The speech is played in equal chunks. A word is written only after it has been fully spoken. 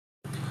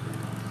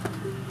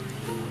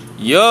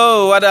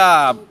Yo, what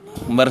up?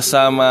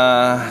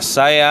 Bersama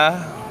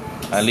saya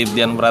Alif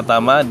Dian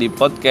Pratama di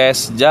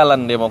podcast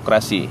Jalan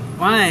Demokrasi.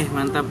 Wah,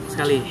 mantap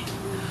sekali.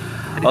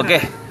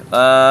 Oke,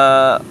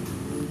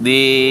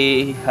 di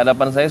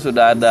hadapan saya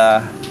sudah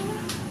ada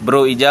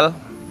Bro Ijal.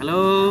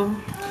 Halo.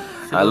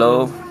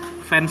 Halo.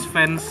 Fans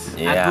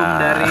Ya. agung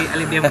dari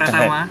Alif Dian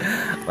Pratama.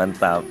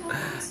 Mantap.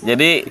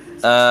 Jadi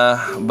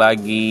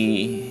bagi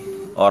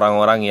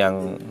orang-orang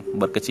yang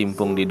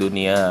berkecimpung di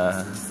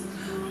dunia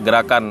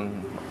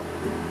gerakan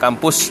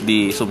kampus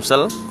di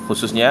Sumsel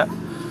khususnya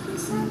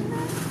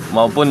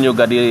maupun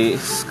juga di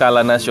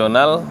skala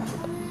nasional,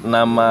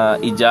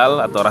 nama Ijal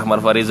atau Rahman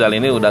Farizal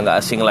ini udah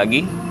gak asing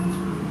lagi.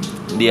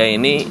 Dia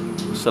ini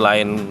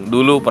selain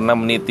dulu pernah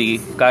meniti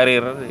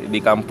karir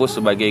di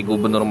kampus sebagai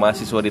gubernur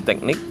mahasiswa di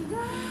teknik,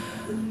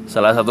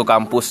 salah satu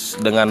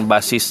kampus dengan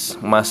basis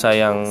massa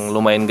yang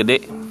lumayan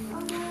gede,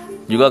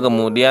 juga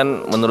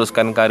kemudian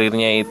meneruskan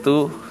karirnya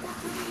itu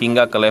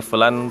hingga ke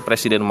levelan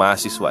presiden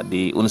mahasiswa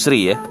di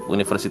Unsri ya,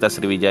 Universitas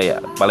Sriwijaya,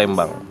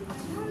 Palembang.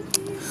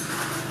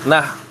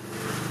 Nah,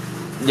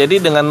 jadi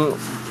dengan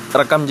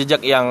rekam jejak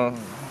yang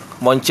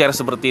moncer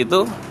seperti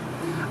itu,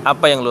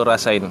 apa yang lo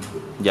rasain,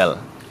 Jal?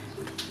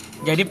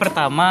 Jadi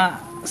pertama,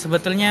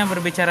 sebetulnya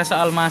berbicara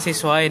soal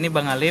mahasiswa ini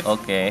Bang Alif,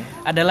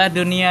 adalah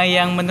dunia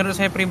yang menurut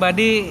saya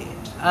pribadi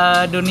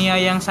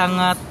dunia yang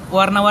sangat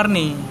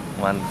warna-warni.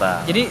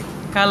 Mantap. Jadi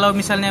kalau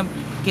misalnya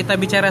kita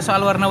bicara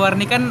soal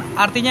warna-warni kan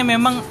artinya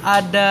memang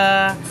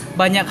ada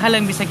banyak hal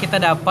yang bisa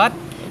kita dapat,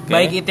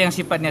 baik itu yang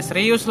sifatnya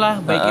serius lah,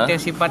 baik itu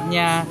yang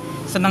sifatnya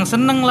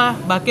senang-senang lah,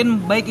 bahkan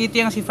baik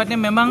itu yang sifatnya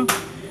memang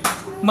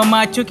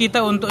memacu kita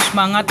untuk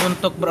semangat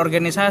untuk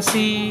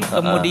berorganisasi,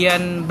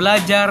 kemudian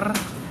belajar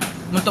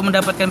untuk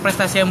mendapatkan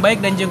prestasi yang baik,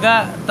 dan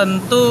juga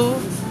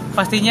tentu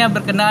pastinya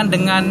berkenaan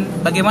dengan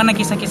bagaimana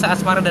kisah-kisah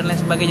asmara dan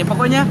lain sebagainya.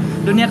 Pokoknya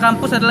dunia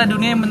kampus adalah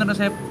dunia yang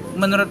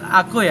menurut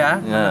aku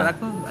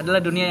adalah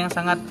dunia yang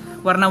sangat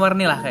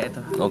warna-warni lah kayak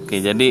itu.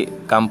 Oke, jadi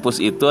kampus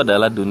itu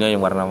adalah dunia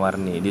yang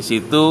warna-warni. Di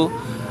situ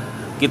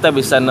kita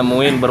bisa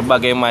nemuin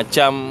berbagai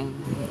macam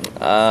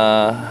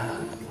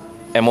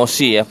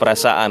emosi ya,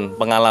 perasaan,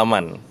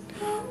 pengalaman.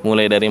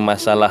 Mulai dari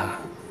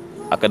masalah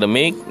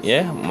akademik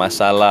ya,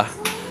 masalah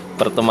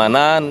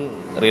pertemanan,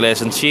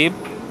 relationship,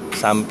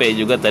 sampai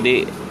juga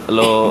tadi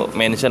lo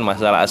mention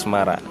masalah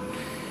asmara.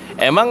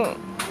 Emang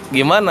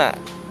gimana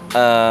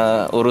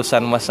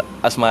urusan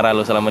asmara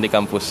lo selama di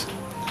kampus?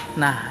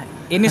 Nah,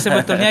 ini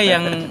sebetulnya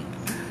yang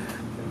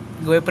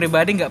gue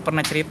pribadi nggak pernah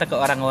cerita ke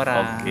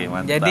orang-orang. Oke,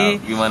 mantap. Jadi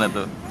gimana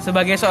tuh?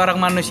 Sebagai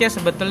seorang manusia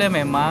sebetulnya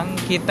memang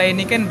kita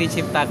ini kan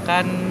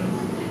diciptakan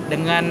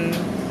dengan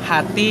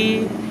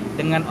hati,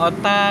 dengan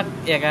otak,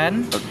 ya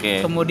kan?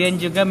 Kemudian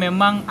juga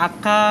memang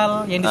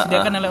akal yang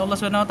disediakan oleh Allah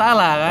Subhanahu Wa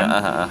Taala kan.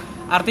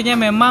 Artinya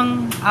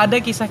memang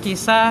ada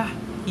kisah-kisah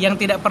yang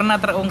tidak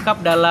pernah terungkap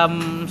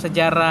dalam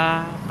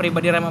sejarah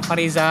pribadi Rahman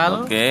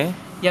Farizal,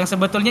 yang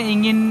sebetulnya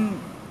ingin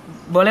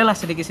bolehlah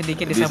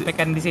sedikit-sedikit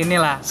disampaikan di sini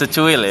lah.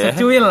 Secuil ya.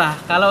 Secuil lah.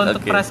 Kalau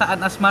untuk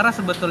perasaan asmara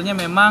sebetulnya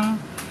memang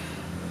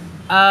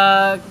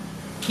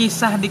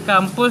kisah di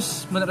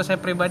kampus menurut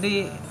saya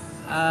pribadi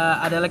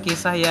adalah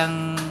kisah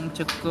yang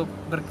cukup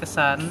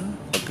berkesan.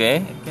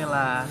 Oke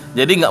lah.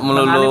 Jadi nggak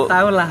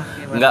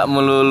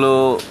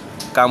melulu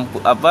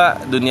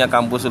dunia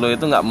kampus lo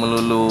itu nggak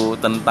melulu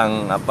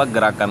tentang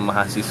gerakan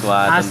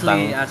mahasiswa,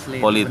 tentang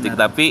politik,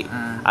 benar. Tapi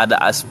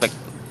ada aspek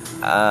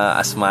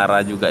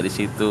asmara juga di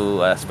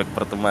situ, aspek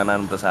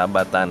pertemanan,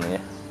 persahabatan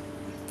ya.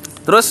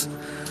 Terus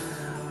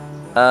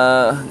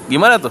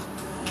gimana tuh?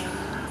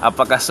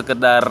 Apakah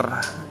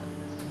sekedar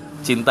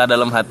cinta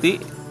dalam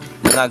hati,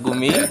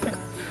 mengagumi,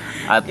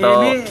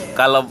 atau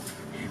kalau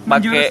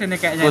pakai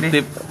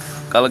kutip,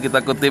 kalau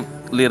kita kutip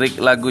lirik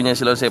lagunya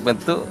Sheila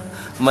Seven itu,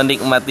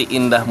 menikmati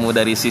indahmu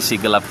dari sisi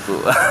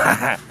gelapku.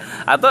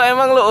 Atau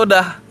emang lu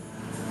udah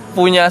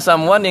punya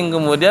someone yang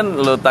kemudian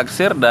lu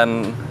taksir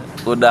dan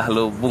udah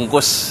lu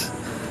bungkus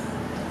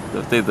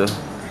seperti itu?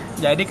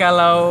 Jadi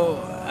kalau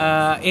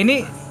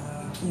ini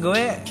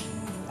gue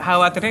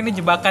khawatirnya ini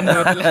jebakan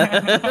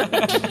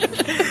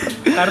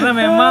karena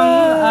memang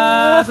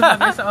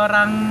sebagai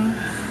seorang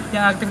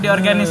yang aktif di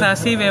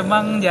organisasi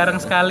memang jarang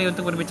sekali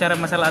untuk berbicara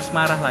masalah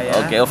asmara lah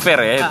ya. Fair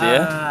ya itu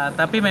ya.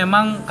 Tapi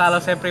memang kalau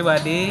saya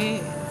pribadi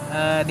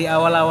di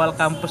awal-awal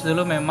kampus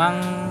dulu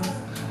memang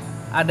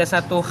ada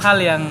satu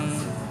hal yang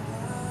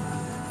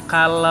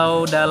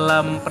kalau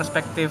dalam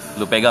perspektif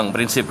lu pegang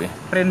prinsip ya.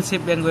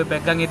 Prinsip yang gue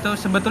pegang itu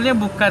sebetulnya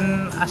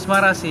bukan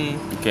asmara sih.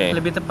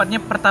 Lebih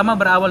tepatnya pertama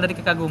berawal dari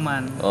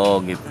kekaguman.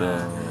 Oh gitu.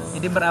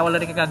 Jadi berawal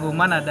dari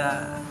kekaguman,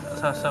 ada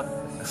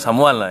sosok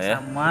Samuan lah ya.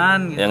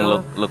 Samuan gitu. Yang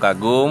lu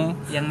kagum.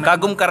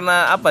 Kagum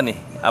karena apa nih?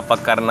 Apa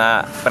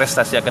karena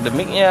prestasi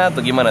akademiknya atau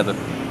gimana tuh?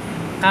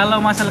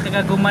 Kalau masalah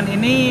kekaguman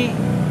ini,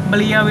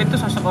 beliau itu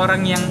sosok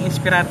orang yang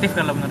inspiratif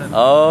kalau menurut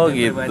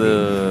gitu.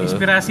 Pribadi.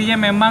 Inspirasinya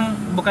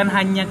memang bukan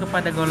hanya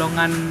kepada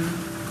golongan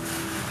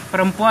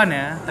perempuan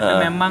ya,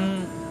 tapi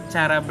memang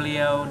cara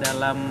beliau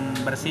dalam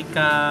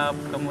bersikap,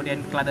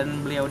 kemudian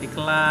keteladanan beliau di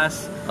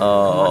kelas,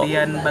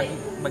 kemudian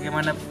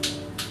bagaimana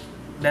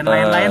dan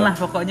lain-lain lah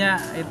pokoknya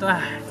itu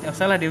nggak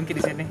usah lah diungkit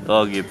di sini.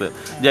 Oh gitu.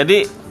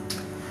 Jadi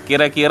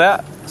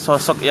kira-kira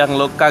sosok yang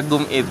lo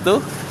kagum itu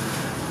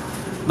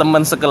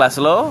teman sekelas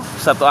lo,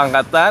 satu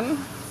angkatan,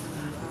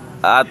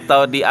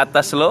 atau di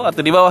atas lo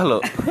atau di bawah lo?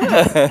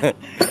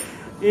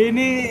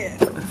 Ini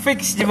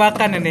fix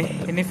jebakan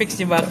ini fix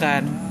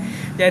jebakan.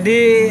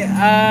 Jadi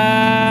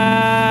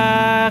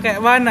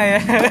kayak mana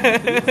ya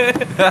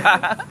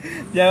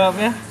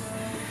jawabnya?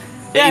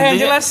 Ya yang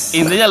jelas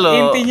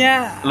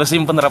intinya lo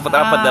simpen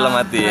rapat-rapat dalam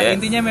hati ya.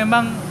 Intinya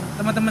memang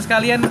teman-teman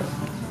sekalian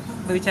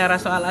berbicara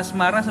soal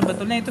asmara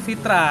sebetulnya itu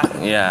fitrah.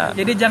 Ya.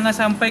 Jadi jangan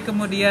sampai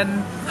kemudian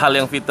hal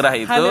yang fitrah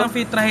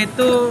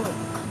itu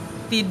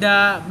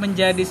tidak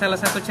menjadi salah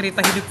satu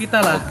cerita hidup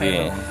kita lah.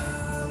 Oke.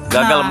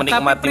 Gagal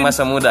menikmati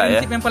masa muda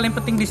ya. Prinsip yang paling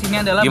penting di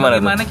sini adalah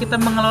bagaimana kita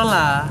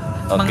mengelola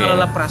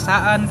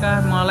perasaan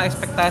kah, mengelola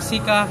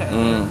ekspektasi kah.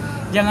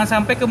 Jangan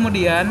sampai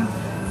kemudian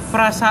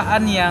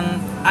perasaan yang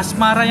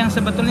asmara yang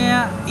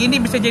sebetulnya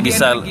ini bisa jadi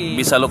energi.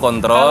 Bisa lo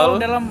kontrol.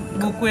 Kalau dalam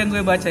buku yang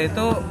gue baca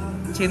itu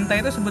cinta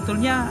itu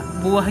sebetulnya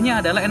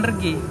buahnya adalah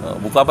energi.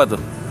 Buku apa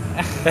tuh?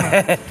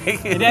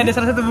 Jadi ada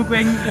salah satu buku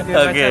yang gue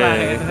baca lah,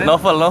 gitu kan?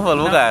 Novel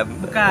bukan?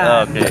 Bukan.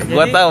 Oke.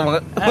 Gua tahu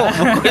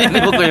bukunya ini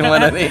buku yang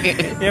mana nih?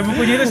 Ya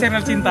bukunya itu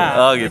serial cinta.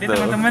 Oh gitu. Jadi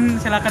teman-teman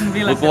silakan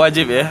beli. Buku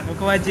wajib ya?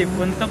 Buku wajib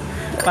untuk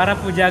para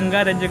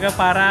pujangga dan juga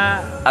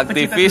para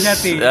aktivis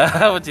pecinta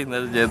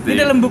sejati. Di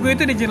dalam buku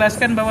itu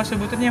dijelaskan bahwa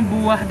sebetulnya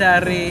buah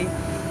dari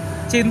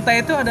cinta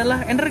itu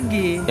adalah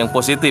energi. Yang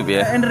positif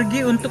ya?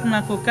 Energi untuk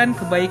melakukan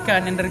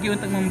kebaikan, energi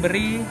untuk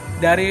memberi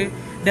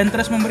dan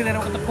terus memberi dari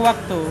waktu ke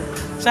waktu.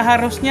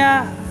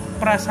 Seharusnya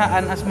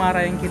perasaan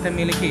asmara yang kita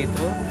miliki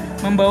itu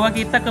membawa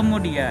kita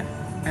kemudian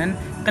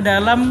ke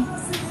dalam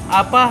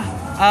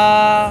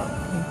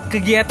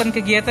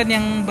kegiatan-kegiatan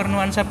yang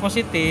bernuansa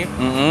positif,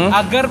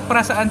 agar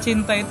perasaan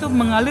cinta itu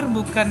mengalir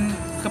bukan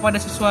kepada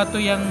sesuatu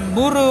yang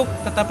buruk,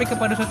 tetapi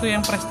kepada sesuatu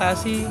yang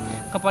prestasi,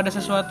 kepada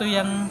sesuatu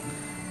yang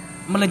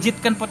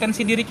melejitkan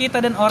potensi diri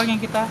kita dan orang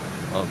yang kita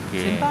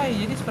cintai.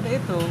 Jadi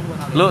seperti itu.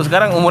 Lu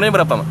sekarang umurnya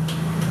berapa,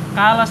 Mak?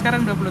 Kalau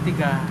sekarang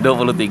 23.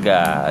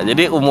 23.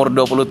 Jadi umur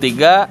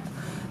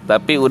 23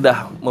 tapi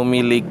udah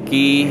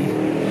memiliki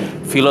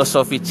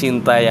filosofi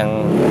cinta yang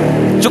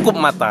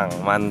cukup matang.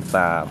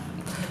 Mantap.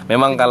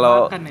 Memang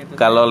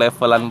kalau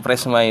levelan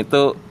Presma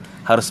itu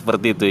harus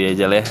seperti itu ya,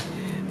 Jal ya.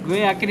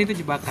 Gue yakin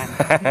itu jebakan.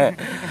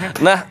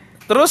 Nah,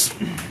 terus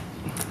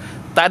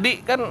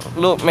tadi kan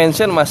lu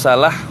mention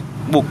masalah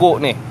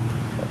buku nih.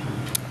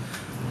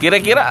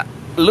 Kira-kira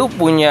lu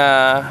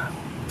punya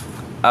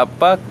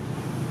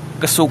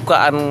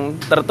kesukaan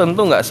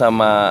tertentu nggak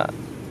sama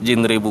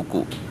genre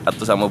buku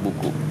atau sama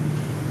buku?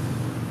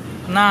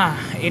 Nah,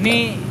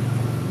 ini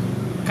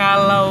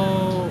kalau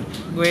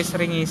gue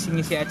sering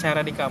ngisi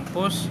acara di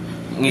kampus.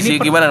 Ngisi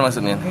gimana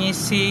maksudnya?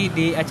 Ngisi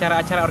di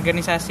acara-acara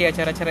organisasi,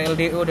 acara-acara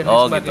LDO dan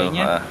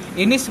sebagainya.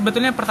 Gitu. Ini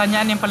sebetulnya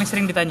pertanyaan yang paling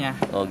sering ditanya.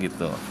 Oh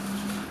gitu.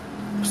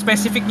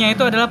 Spesifiknya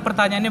itu adalah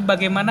pertanyaannya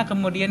bagaimana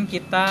kemudian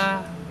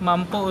kita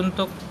mampu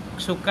untuk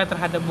suka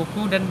terhadap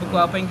buku dan buku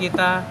apa yang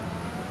kita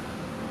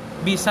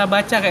bisa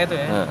baca kayak itu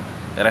ya.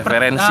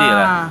 Referensi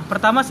lah.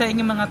 Pertama saya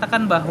ingin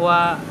mengatakan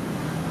bahwa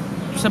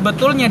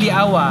sebetulnya di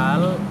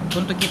awal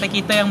untuk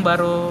kita yang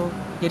baru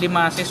jadi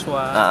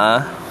mahasiswa,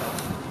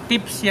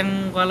 tips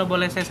yang kalau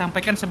boleh saya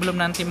sampaikan sebelum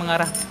nanti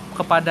mengarah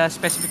kepada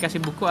spesifikasi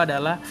buku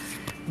adalah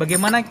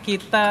bagaimana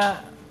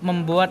kita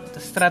membuat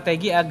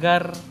strategi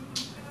agar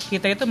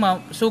kita itu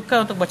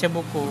suka untuk baca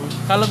buku.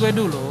 Kalau gue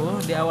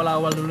dulu di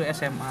awal-awal dulu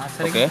SMA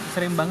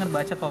sering banget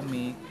baca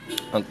komik.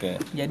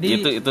 Jadi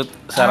itu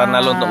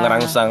sarana lo untuk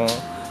ngerangsang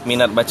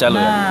minat baca lo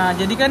ya. Nah,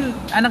 jadi kan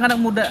anak-anak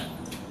muda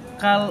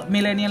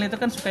milenial itu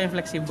kan suka yang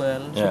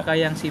fleksibel, suka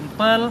yang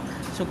simple,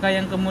 suka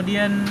yang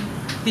kemudian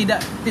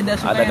tidak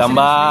suka ada yang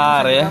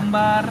gambar ya.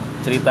 Gambar.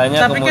 Ceritanya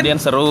tapi kemudian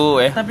kan, seru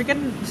ya. Tapi kan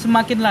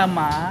semakin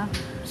lama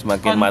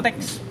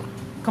konteks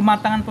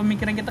kematangan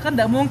pemikiran kita kan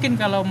tidak mungkin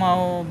kalau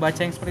mau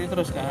baca yang seperti itu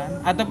terus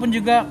kan, ataupun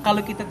juga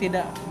kalau kita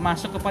tidak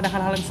masuk kepada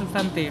hal-hal yang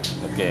substantif.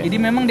 Jadi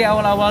memang di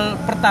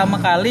awal-awal pertama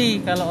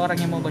kali kalau orang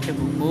yang mau baca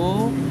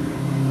buku,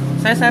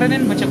 saya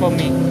saranin baca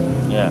komik.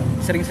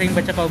 Sering-sering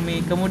baca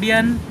komik,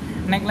 kemudian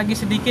naik lagi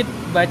sedikit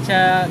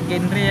baca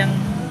genre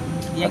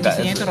yang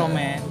isinya itu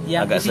roman,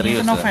 yang isinya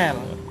itu novel.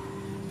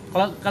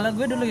 Kalau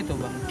gue dulu gitu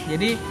bang,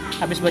 jadi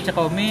habis baca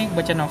komik,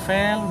 baca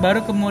novel,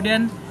 baru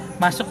kemudian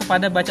masuk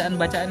kepada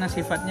bacaan-bacaan yang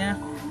sifatnya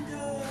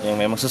yang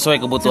memang sesuai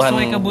kebutuhan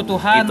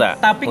kita.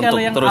 Tapi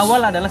kalau yang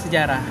awal adalah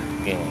sejarah.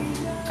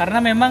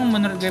 Karena memang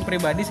menurut gue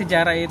pribadi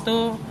sejarah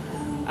itu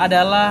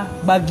adalah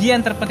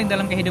bagian terpenting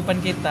dalam kehidupan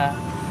kita.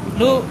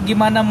 Lu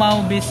gimana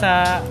mau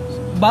bisa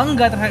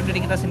bangga terhadap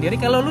diri kita sendiri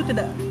kalau lu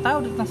tidak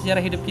tahu tentang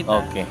sejarah hidup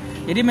kita.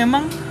 Jadi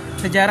memang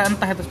sejarah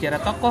entah itu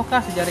sejarah tokoh kah,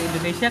 sejarah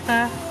Indonesia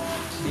kah,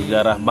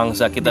 sejarah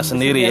bangsa kita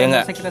sendiri ya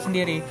nggak? Bangsa kita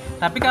sendiri.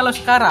 Tapi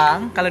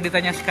kalau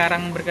ditanya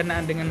sekarang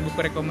berkenaan dengan buku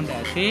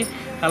rekomendasi,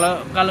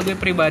 kalau gue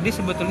pribadi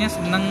sebetulnya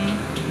seneng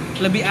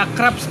lebih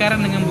akrab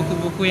sekarang dengan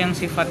buku-buku yang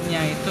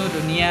sifatnya itu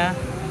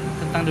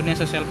tentang dunia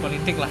sosial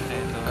politik lah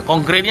kayak itu.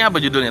 konkretnya apa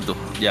judulnya tuh,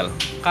 Jal?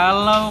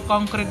 Kalau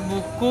konkret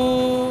buku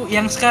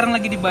yang sekarang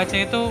lagi dibaca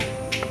itu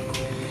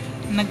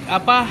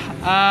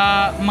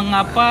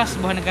mengapa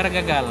sebuah negara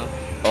gagal.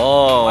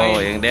 Oh,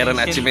 yang Darren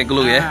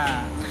Acemoglu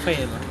ya.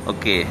 Fail.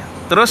 Oke.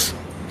 Terus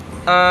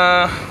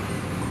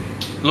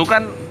lu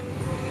kan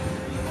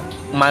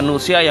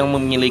manusia yang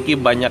memiliki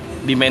banyak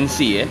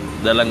dimensi ya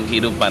dalam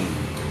kehidupan.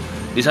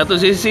 Di satu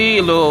sisi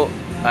lu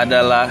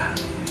adalah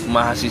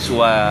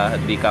mahasiswa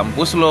di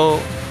kampus lo.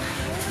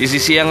 Di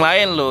sisi yang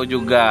lain lo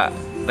juga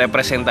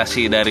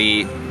representasi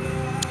dari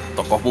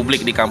tokoh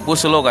publik di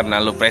kampus lo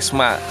karena lo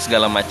presma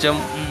segala macem.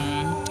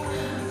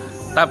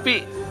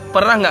 Tapi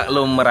pernah nggak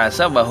lo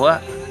merasa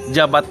bahwa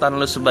jabatan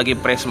lo sebagai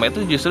presma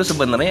itu justru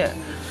sebenarnya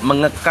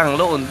mengekang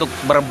lo untuk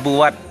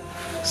berbuat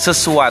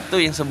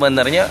sesuatu yang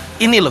sebenarnya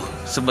ini loh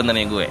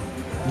sebenarnya gue,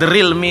 the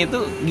real me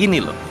itu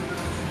gini loh.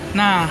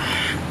 Nah,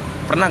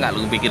 pernah nggak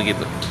lo pikir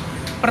gitu?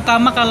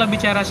 Pertama kalau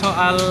bicara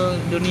soal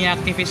dunia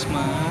aktivisme,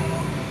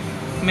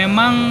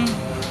 memang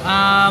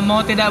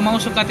mau tidak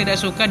mau, suka tidak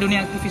suka,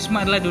 dunia aktivisme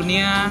adalah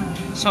dunia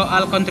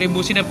soal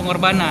kontribusi dan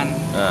pengorbanan.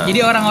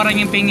 Jadi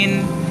orang-orang yang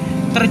pengen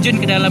terjun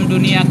ke dalam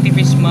dunia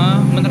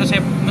aktivisme,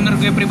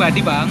 menurut gue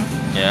pribadi bang,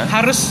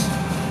 harus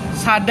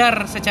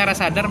secara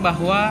sadar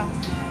bahwa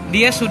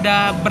dia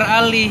sudah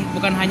beralih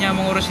bukan hanya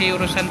mengurusi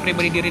urusan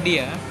pribadi diri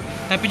dia,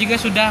 tapi juga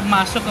sudah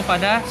masuk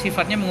kepada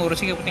sifatnya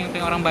mengurusi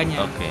kepentingan orang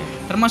banyak.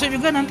 Termasuk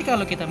juga nanti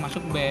kalau kita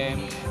masuk BEM,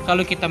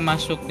 kalau kita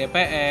masuk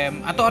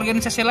DPM atau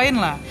organisasi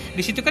lain lah,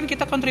 di situ kan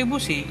kita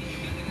kontribusi.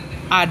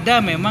 Ada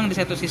memang di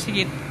satu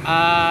sisi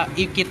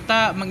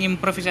kita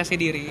mengimprovisasi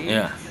diri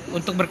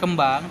untuk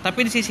berkembang,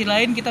 tapi di sisi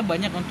lain kita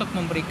banyak untuk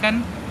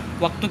memberikan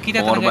waktu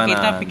kita, tenaga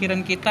kita,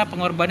 pikiran kita,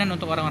 pengorbanan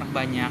untuk orang-orang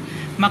banyak.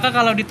 Maka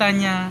kalau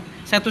ditanya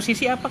satu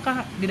sisi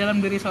apakah di dalam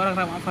diri seorang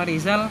Rahmat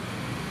Farizal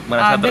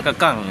merasa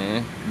terkekang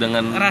ya,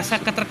 dengan rasa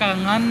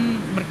keterkangan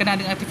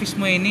berkenaan dengan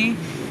aktivisme ini?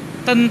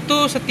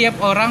 Tentu setiap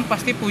orang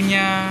pasti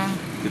punya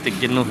titik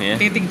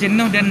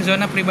jenuh dan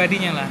zona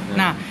pribadinya lah.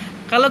 Nah,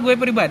 kalau gue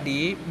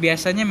pribadi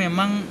biasanya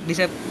memang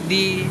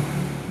di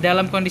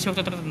dalam kondisi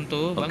waktu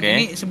tertentu, Bang,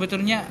 ini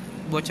sebetulnya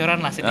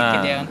bocoran lah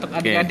sedikit ya untuk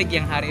adik-adik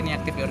yang hari ini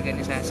aktif di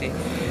organisasi.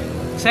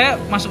 Saya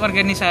masuk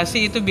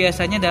organisasi itu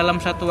biasanya dalam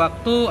satu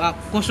waktu,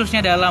 khususnya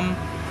dalam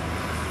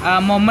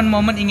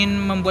momen-momen ingin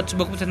membuat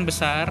sebuah keputusan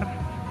besar,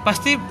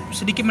 pasti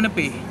sedikit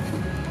menepi,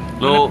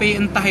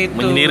 entah itu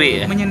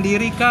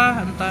menyendiri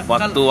kah, entah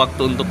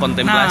waktu untuk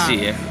kontemplasi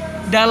ya.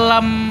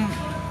 Dalam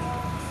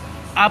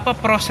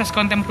proses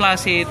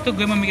kontemplasi itu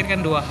gue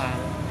memikirkan dua hal.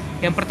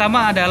 Yang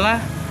pertama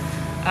adalah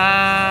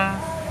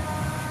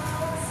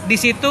di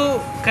situ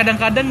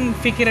kadang-kadang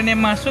pikirannya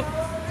masuk,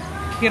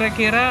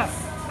 kira-kira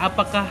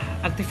apakah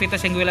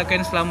aktivitas yang gue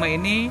lakukan selama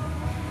ini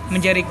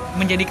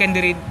menjadikan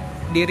diri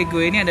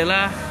gue ini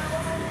adalah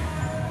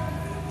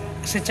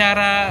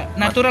secara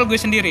natural gue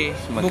sendiri,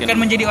 bukan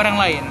menjadi orang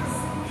lain.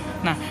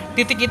 Nah,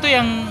 titik itu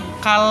yang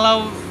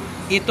kalau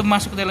itu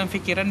masuk dalam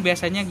pikiran,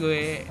 biasanya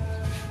gue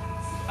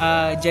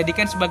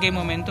jadikan sebagai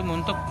momentum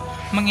untuk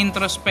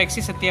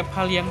mengintrospeksi setiap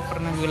hal yang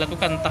pernah gue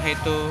lakukan, entah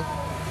itu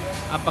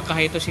apakah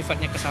itu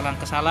sifatnya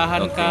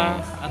kesalahan-kesalahan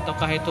kah,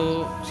 ataukah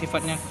itu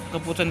sifatnya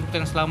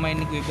keputusan-keputusan selama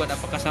ini gue buat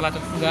apakah salah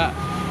atau enggak.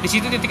 Di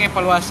situ titik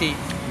evaluasi.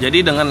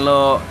 Jadi dengan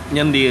lo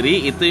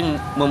nyendiri itu yang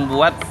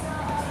membuat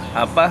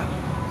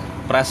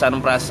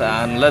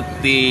perasaan-perasaan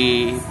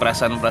letih,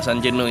 perasaan-perasaan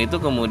jenuh itu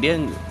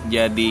kemudian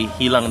jadi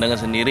hilang dengan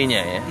sendirinya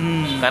ya.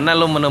 Karena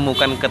lo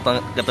menemukan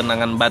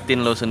ketenangan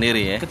batin lo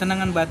sendiri ya.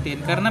 Ketenangan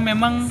batin, karena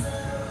memang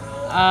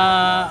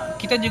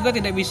kita juga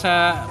tidak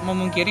bisa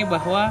memungkiri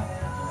bahwa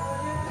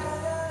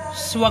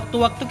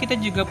sewaktu-waktu kita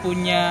juga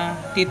punya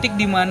titik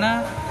di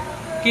mana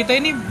kita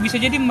ini bisa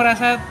jadi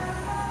merasa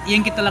yang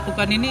kita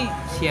lakukan ini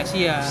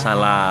sia-sia,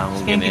 salah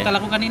mungkin, yang kita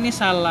lakukan ini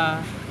salah.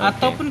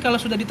 Ataupun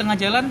kalau sudah di tengah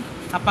jalan,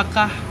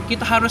 apakah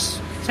kita harus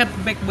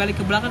setback, balik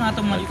ke belakang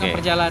atau melanjutkan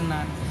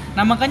perjalanan.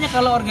 Nah, makanya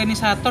kalau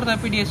organisator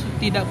tapi dia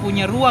tidak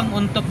punya ruang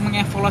untuk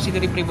mengevaluasi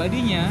dari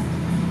pribadinya,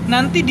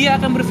 nanti dia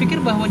akan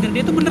berpikir bahwa diri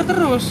dia itu benar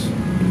terus,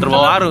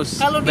 terbawa arus.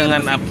 Kalau dia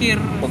berpikir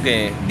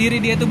diri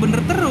dia itu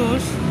benar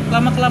terus,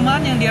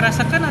 lama-kelamaan yang dia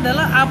rasakan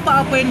adalah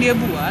apa-apa yang dia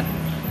buat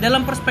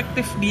dalam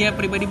perspektif dia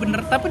pribadi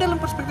benar, tapi dalam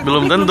perspektif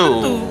belum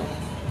tentu.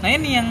 Nah,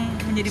 ini yang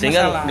menjadi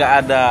sehingga masalah. Nggak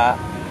ada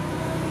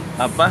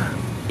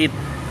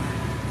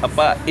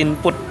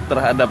input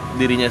terhadap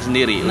dirinya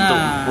sendiri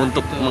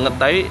untuk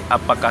mengetahui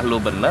apakah lo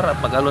benar,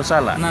 apakah lo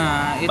salah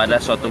pada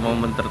suatu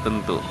momen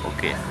tertentu.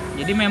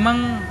 Jadi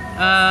memang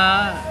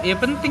ya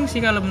penting sih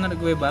kalau menurut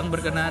gue Bang,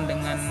 berkenaan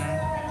dengan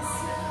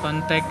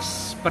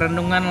konteks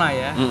perenungan lah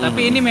ya.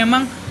 Tapi ini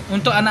memang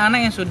untuk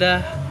anak-anak yang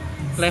sudah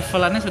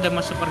levelannya sudah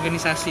masuk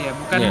organisasi ya,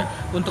 bukan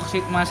untuk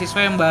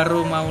mahasiswa yang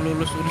baru mau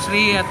lulus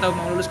Unsri atau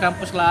mau lulus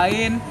kampus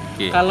lain.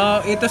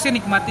 Kalau itu sih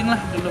nikmatin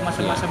lah dulu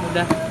masa-masa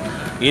muda.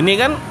 Ini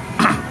kan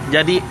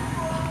jadi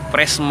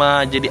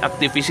presma, jadi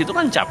aktivis itu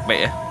kan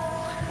capek ya.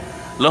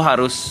 Lo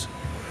harus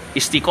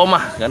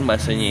istiqomah kan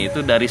bahasanya,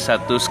 itu dari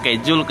satu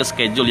schedule ke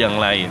schedule yang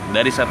lain,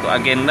 dari satu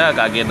agenda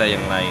ke agenda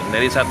yang lain,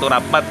 dari satu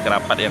rapat ke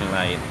rapat yang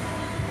lain,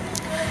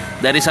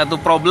 dari satu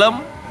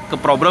problem ke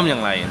problem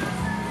yang lain.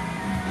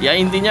 Ya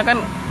intinya kan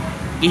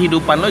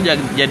kehidupan lo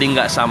jadi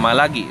nggak sama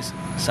lagi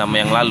sama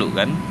yang lalu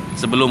kan.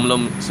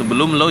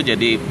 Sebelum lo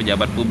jadi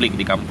pejabat publik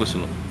di kampus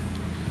lo.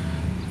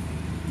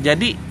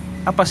 Jadi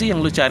apa sih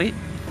yang lo cari?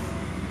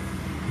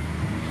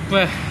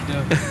 Wah,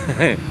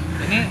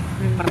 ini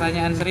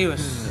pertanyaan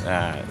serius.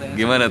 Nah,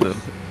 gimana tuh?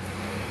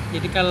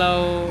 Jadi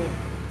kalau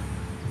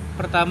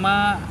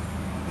pertama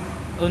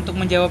untuk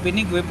menjawab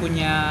ini gue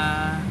punya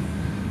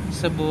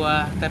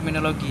sebuah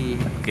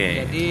terminologi.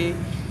 Oke. Jadi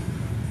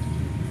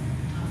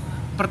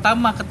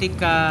pertama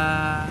ketika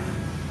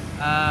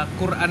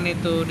Quran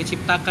itu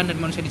diciptakan dan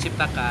manusia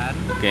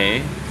diciptakan,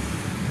 Oke.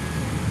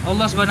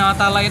 Allah Subhanahu Wa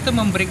Taala itu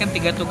memberikan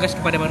 3 tugas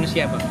kepada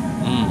manusia, Bang.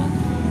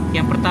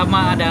 Yang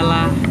pertama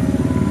adalah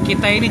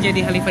kita ini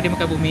jadi khalifah di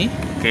muka bumi.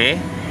 Oke.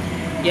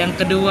 Yang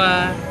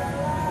kedua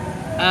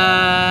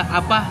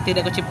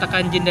tidak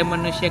kuciptakan jin dan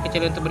manusia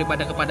kecuali untuk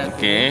beribadah kepadaku.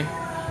 Oke.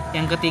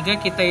 Yang ketiga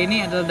kita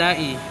ini adalah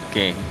dai.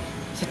 Oke.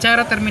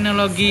 Secara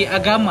terminologi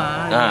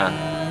agama yang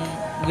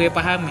gue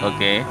pahami.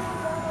 Oke.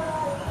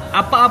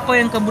 Apa-apa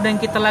yang kemudian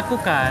kita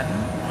lakukan,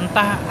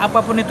 entah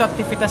apapun itu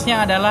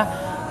aktivitasnya adalah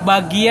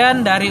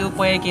bagian dari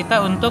upaya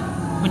kita untuk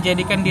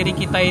menjadikan diri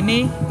kita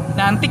ini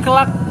nanti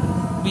kelak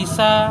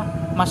bisa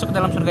masuk ke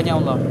dalam surganya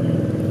Allah.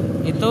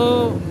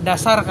 Itu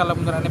dasar kalau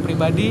menurut Anda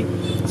pribadi,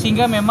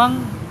 sehingga memang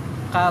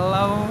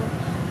kalau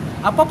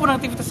apapun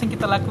aktivitas yang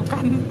kita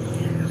lakukan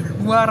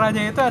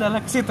muaranya itu adalah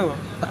ke situ.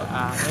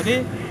 Jadi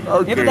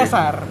itu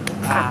dasar.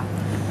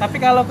 Tapi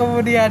kalau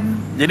kemudian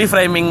jadi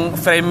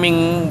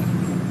framing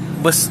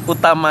bus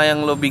utama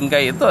yang lo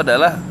bingkai itu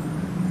adalah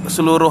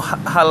seluruh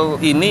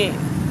hal ini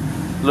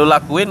lo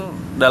lakuin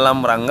dalam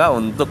rangka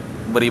untuk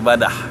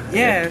beribadah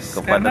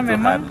kepada karena Tuhan.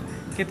 Memang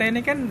kita ini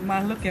kan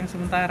makhluk yang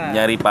sementara.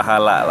 Nyari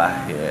pahala lah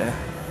ya.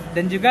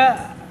 Dan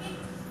juga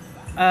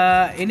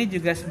ini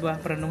juga sebuah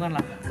perenungan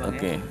lah, Bang.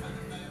 Oke.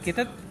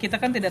 Kita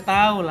kan tidak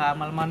tahu lah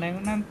amal mana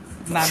yang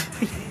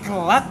nanti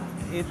kelak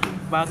itu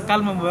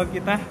bakal membawa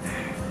kita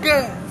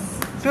ke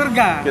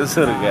surga. Ke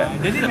surga.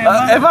 Jadi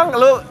memang emang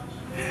lu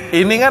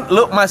ini kan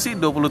lu masih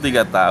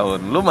 23 tahun,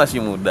 lu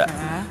masih muda.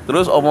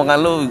 Terus omongan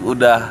lu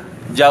udah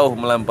jauh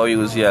melampaui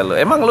usia lu.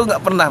 Emang lu nggak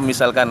pernah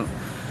misalkan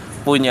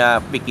punya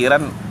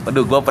pikiran,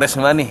 aduh gue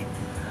presma nih.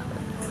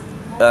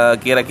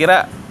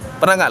 Kira-kira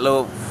pernah nggak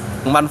lu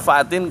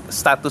manfaatin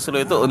status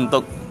lu itu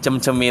untuk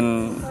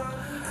cem-cemin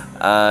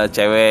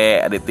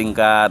cewek adik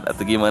tingkat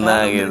atau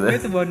gimana gitu?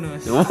 Itu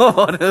bonus.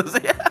 Bonus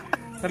ya.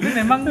 Tapi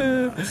memang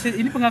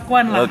ini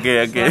pengakuan lah.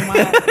 Oke.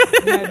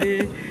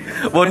 Jadi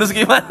bonus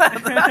gimana?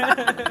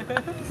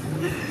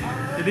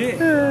 Jadi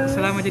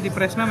selama jadi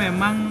presma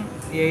memang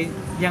ya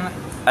yang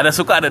ada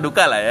suka ada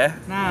duka lah ya.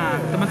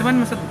 Nah,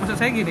 teman-teman maksud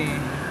saya gini.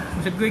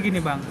 Maksud gue gini,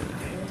 Bang.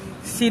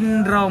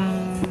 Sindrom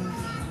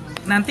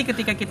nanti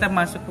ketika kita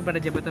masuk kepada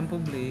jabatan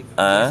publik,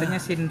 biasanya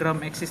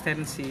sindrom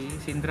eksistensi,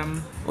 sindrom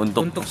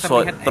untuk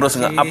terlihat terus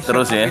nge-up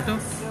terus ya. Itu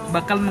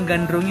bakal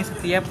menggandrungi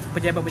setiap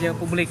pejabat-pejabat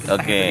publik,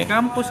 entah itu di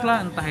kampus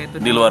lah, entah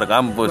itu di luar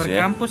kampus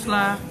ya. Kampus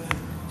lah.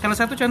 Salah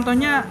satu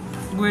contohnya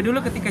gue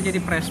dulu ketika jadi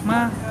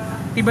presma,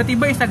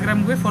 tiba-tiba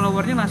Instagram gue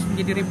followernya langsung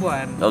jadi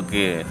ribuan.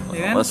 Oke.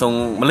 Ya kan?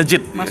 Langsung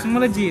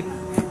melejit.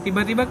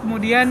 Tiba-tiba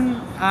kemudian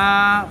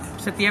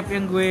setiap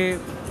yang gue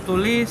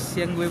tulis,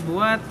 yang gue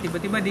buat,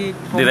 tiba-tiba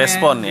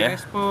direspon.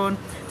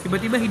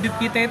 Tiba-tiba hidup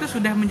kita itu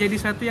sudah menjadi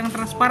satu yang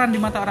transparan di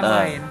mata orang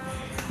lain.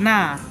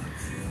 Nah,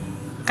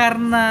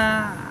 karena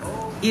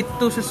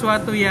itu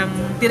sesuatu yang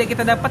tidak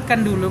kita dapatkan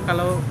dulu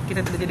kalau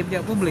kita tidak jadi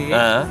pejabat publik,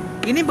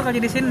 ini bakal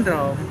jadi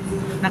sindrom.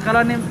 Nah,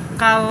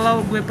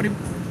 kalau gue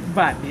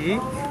pribadi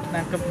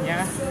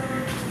nangkepnya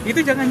itu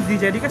jangan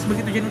dijadikan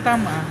sebagai tujuan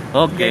utama.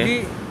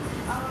 Jadi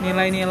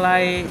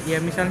nilai-nilai ya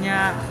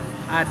misalnya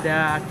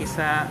ada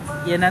kisah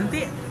ya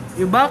nanti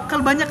ya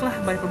bakal banyak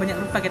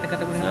lupa kita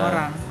ketemu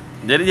orang.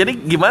 Jadi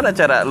gimana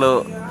cara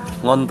lo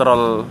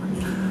ngontrol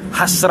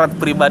hasrat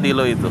pribadi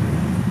lo itu?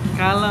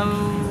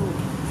 Kalau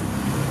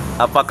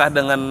apakah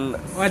dengan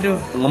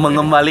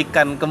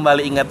mengembalikan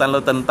kembali ingatan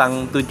lo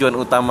tentang tujuan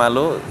utama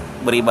lo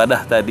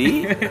beribadah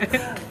tadi?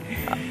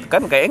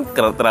 Kan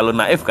kayaknya terlalu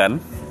naif kan?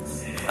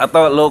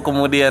 Atau lo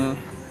kemudian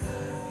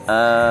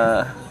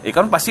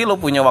kan pasti lo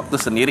punya waktu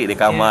sendiri di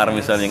kamar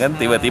misalnya kan,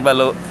 tiba-tiba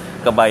lo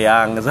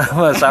kebayang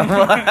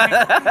sama-sama.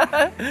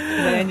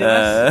 Yang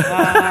jelas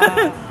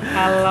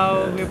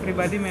kalau gue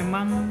pribadi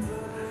memang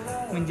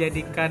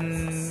menjadikan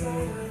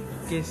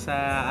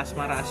kisah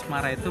asmara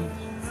itu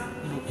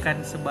bukan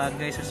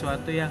sebagai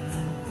sesuatu yang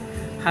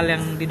hal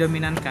yang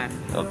didominankan.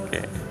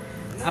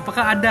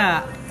 Apakah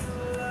ada?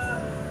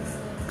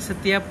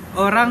 Setiap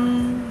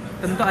orang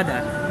tentu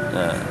ada.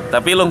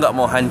 Tapi lo nggak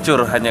mau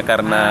hancur hanya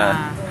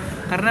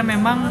karena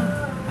memang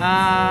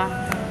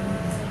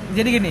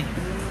jadi gini,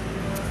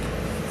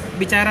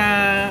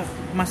 bicara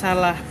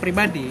masalah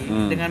pribadi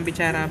dengan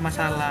bicara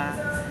masalah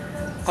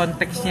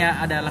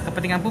konteksnya adalah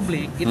kepentingan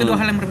publik, itu dua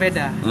hal yang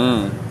berbeda.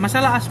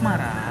 Masalah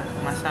asmara,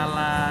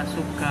 masalah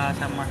suka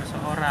sama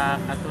seseorang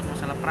atau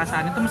masalah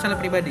perasaan itu masalah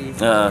pribadi.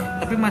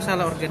 Tapi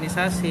masalah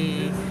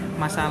organisasi,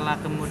 masalah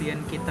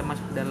kemudian kita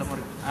masuk dalam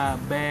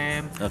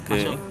BEM, Oke.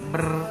 masuk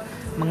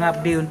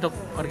mengabdi untuk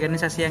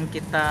organisasi yang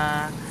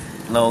kita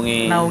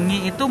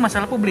naungi itu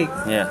masalah publik.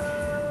 ya.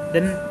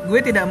 Dan gue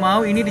tidak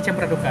mau ini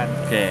dicampur adukan.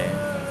 Oke.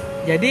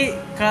 Jadi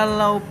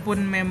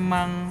kalaupun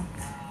memang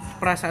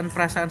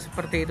perasaan-perasaan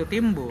seperti itu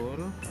timbul,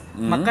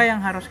 maka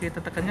yang harus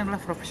kita tekankan adalah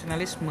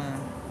profesionalisme.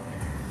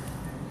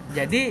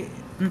 Jadi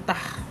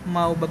entah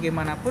mau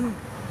bagaimanapun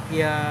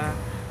ya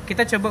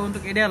kita coba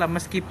untuk ideal lah,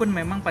 meskipun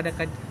memang pada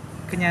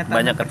kenyataan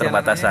Banyak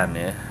keterbatasan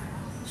ya.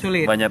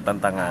 sulit. Banyak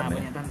tantangan ya.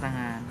 Banyak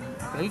tantangan.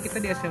 Apalagi kita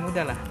di Asia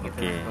Muda lah gitu.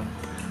 Oke.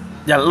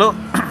 Ya lu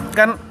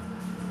kan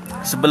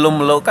sebelum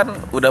lo kan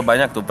udah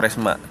banyak tuh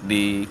presma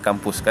di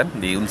kampus kan,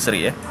 di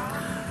Unsri ya.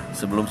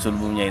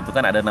 Sebelumnya itu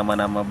kan ada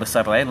nama-nama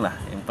besar lain lah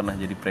yang pernah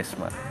jadi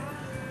presma.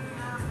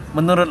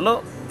 Menurut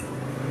lo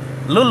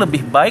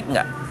lebih baik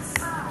nggak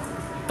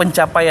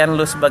pencapaian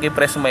lo sebagai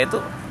presma itu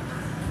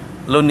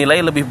lo nilai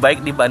lebih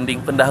baik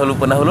dibanding pendahulu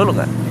lo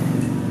nggak?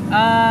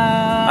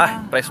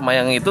 Presma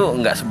yang itu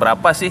nggak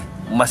seberapa sih,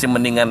 masih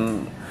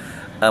mendingan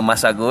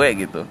masa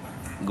gue gitu.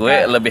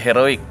 Gue lebih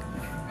heroik.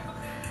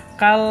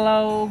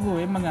 Kalau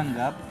gue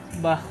menganggap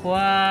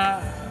bahwa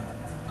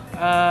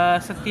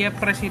setiap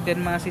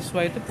presiden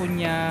mahasiswa itu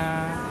punya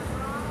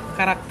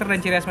karakter dan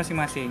ciri khas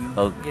masing-masing.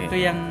 Okay. Itu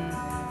yang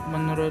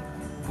menurut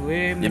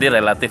gue. Jadi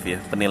relatif ya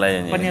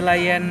penilaiannya.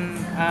 Penilaian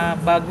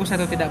bagus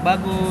atau tidak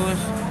bagus,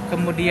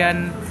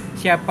 kemudian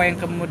siapa yang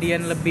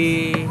kemudian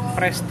lebih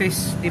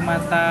prestis di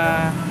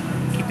mata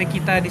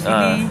kita di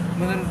sini.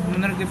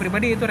 Menurut gue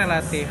pribadi itu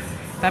relatif.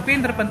 Tapi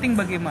yang terpenting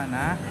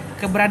bagaimana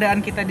keberadaan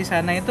kita di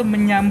sana itu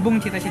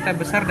menyambung cita-cita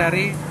besar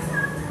dari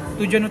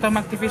tujuan utama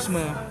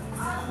aktivisme.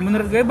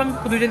 Menurut gue bang,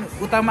 tujuan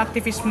utama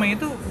aktivisme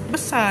itu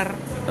besar.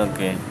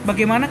 Oke.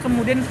 Bagaimana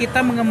kemudian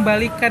kita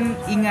mengembalikan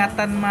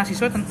ingatan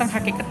mahasiswa tentang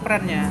hakikat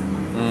perannya.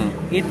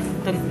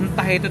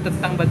 Entah itu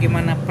tentang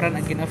bagaimana peran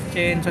agent of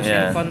change,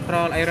 social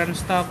control, iron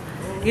stock.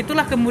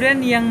 Itulah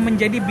kemudian yang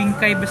menjadi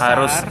bingkai besar.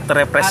 Harus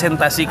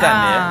terrepresentasikan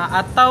ya.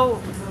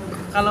 Atau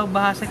kalau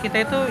bahasa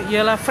kita itu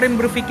ialah frame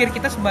berpikir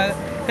kita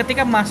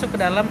ketika masuk ke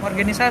dalam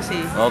organisasi.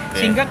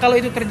 Sehingga kalau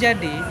itu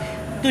terjadi,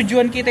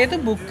 tujuan kita itu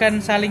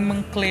bukan saling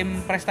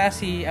mengklaim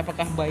prestasi,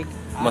 apakah baik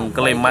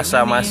mengklaim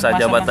masa-masa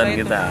jabatan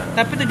kita.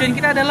 Tapi tujuan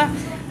kita adalah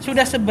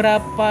sudah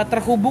seberapa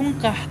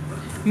terhubungkah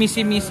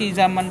misi-misi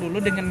zaman dulu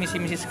dengan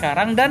misi-misi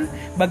sekarang, dan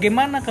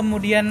bagaimana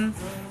kemudian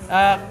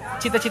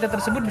cita-cita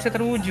tersebut bisa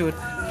terwujud.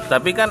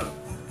 Tapi kan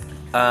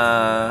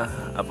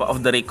off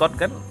the record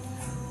kan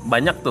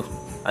banyak tuh,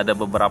 ada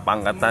beberapa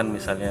angkatan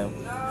misalnya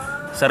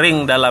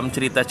sering dalam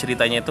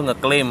cerita-ceritanya itu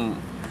ngeklaim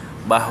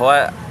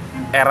bahwa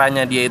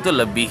eranya dia itu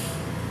lebih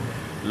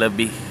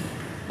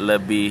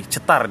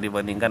cetar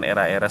dibandingkan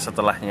era-era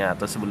setelahnya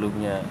atau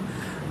sebelumnya.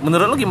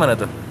 Menurut lu gimana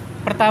tuh?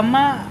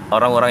 Pertama,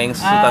 orang-orang yang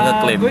suka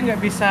ngeklaim. Gue nggak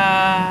bisa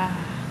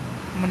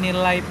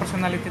menilai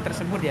personality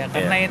tersebut ya,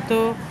 karena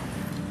itu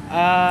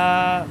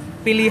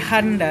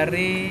pilihan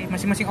dari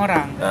masing-masing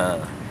orang.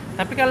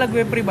 Tapi kalau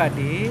gue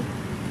pribadi,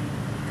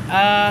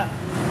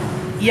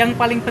 yang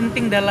paling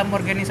penting dalam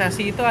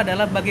organisasi itu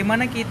adalah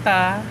bagaimana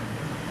kita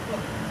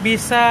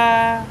bisa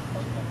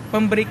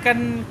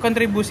memberikan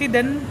kontribusi,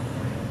 dan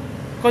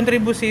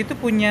kontribusi itu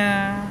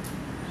punya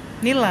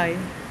nilai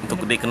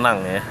untuk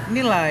dikenang ya.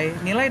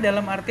 Nilai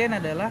dalam artian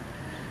adalah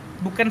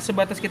bukan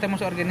sebatas kita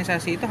masuk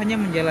organisasi itu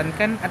hanya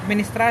menjalankan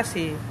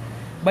administrasi.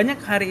 Banyak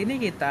hari ini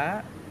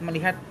kita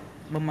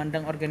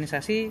memandang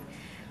organisasi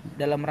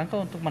dalam rangka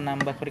untuk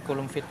menambah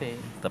kurikulum vitae.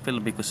 Tapi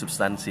lebih ke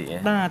substansi ya.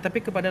 Tapi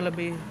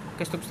lebih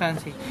ke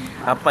substansi.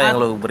 Apa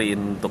yang lo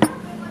beriin untuk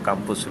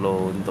kampus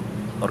lo, untuk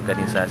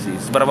organisasi?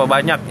 Seberapa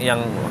banyak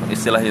yang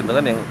istilahnya itu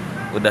kan yang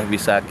udah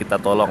bisa kita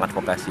tolong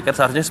advokasi? Kan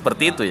seharusnya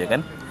seperti itu ya kan?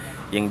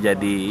 Yang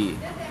jadi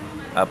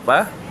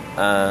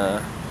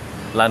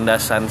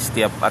landasan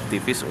setiap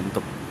aktivis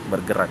untuk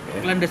bergerak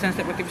ya. Landasan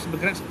setiap aktivis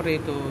bergerak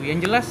seperti itu. Yang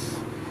jelas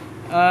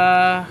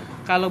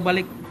kalau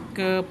balik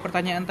ke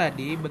pertanyaan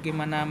tadi,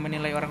 bagaimana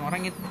menilai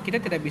orang-orang,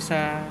 kita tidak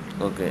bisa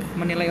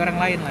menilai orang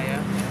lain lah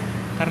ya,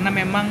 karena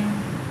memang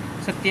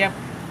setiap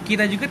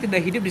kita juga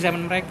tidak hidup di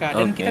zaman mereka,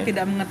 dan kita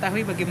tidak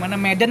mengetahui bagaimana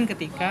medan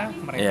ketika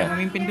mereka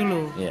memimpin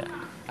dulu.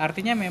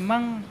 Artinya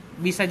memang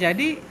bisa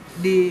jadi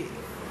di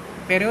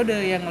periode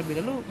yang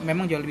lebih dulu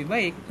memang jauh lebih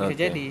baik,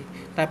 bisa jadi.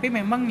 Tapi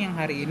memang yang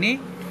hari ini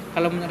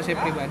kalau menurut saya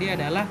pribadi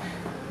adalah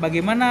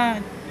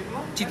bagaimana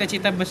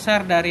cita-cita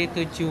besar dari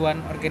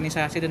tujuan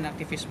organisasi dan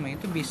aktivisme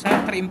itu bisa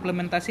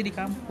terimplementasi di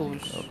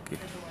kampus.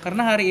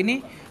 Karena hari ini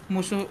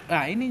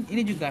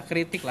ini juga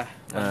kritik lah.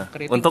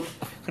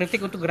 Kritik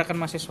untuk gerakan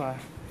mahasiswa.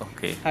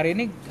 Hari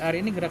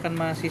ini gerakan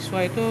mahasiswa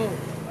itu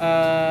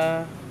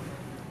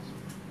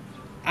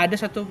ada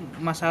satu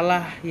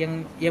masalah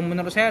yang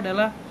menurut saya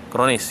adalah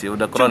kronis.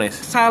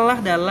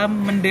 Salah dalam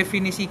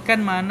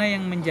mendefinisikan mana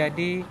yang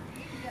menjadi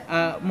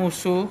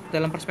musuh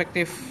dalam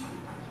perspektif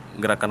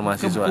gerakan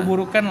mahasiswa,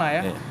 keburukan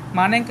lah ya.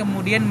 Mana yang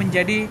kemudian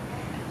menjadi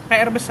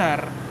PR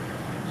besar.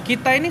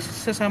 Kita ini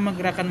sesama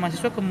gerakan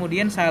mahasiswa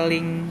kemudian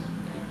saling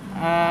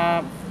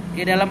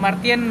dalam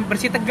artian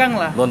bersih tegang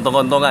lah,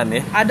 gontong-gontongan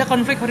ya. Ada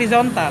konflik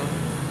horizontal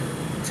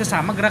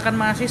sesama gerakan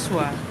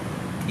mahasiswa.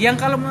 Yang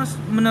kalau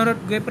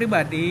menurut gue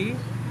pribadi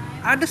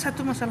ada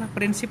satu masalah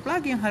prinsip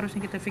lagi yang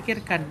harusnya kita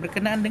pikirkan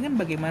berkenaan dengan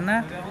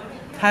bagaimana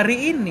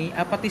hari ini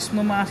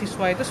apatisme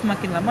mahasiswa itu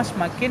semakin lama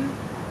semakin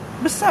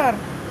besar.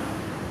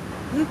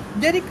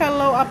 Jadi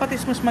kalau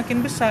apatisme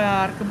semakin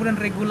besar, kemudian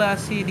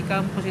regulasi di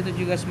kampus itu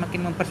juga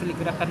semakin mempersulit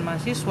gerakan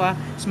mahasiswa,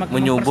 semakin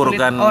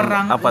menyuburkan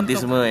orang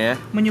apatisme ya.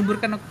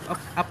 Menyuburkan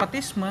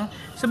apatisme,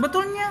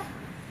 sebetulnya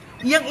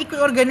yang ikut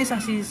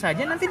organisasi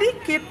saja nanti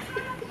dikit.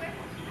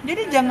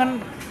 Jadi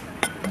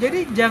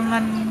jangan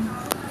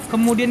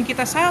kemudian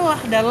kita salah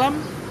dalam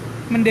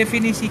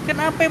mendefinisikan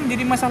apa yang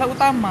menjadi masalah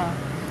utama.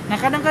 Nah,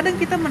 kadang-kadang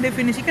kita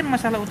mendefinisikan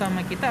masalah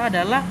utama kita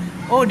adalah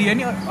dia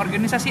ini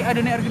organisasi A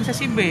dan ini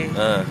organisasi B.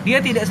 Dia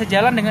tidak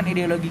sejalan dengan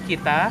ideologi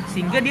kita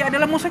sehingga dia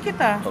adalah musuh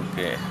kita.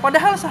 Oke.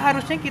 Padahal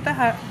seharusnya kita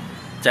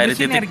cari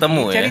titik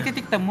temu cari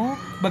titik temu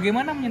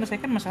bagaimana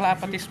menyelesaikan masalah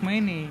apatisme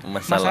ini.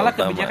 Masalah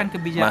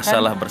kebijakan-kebijakan,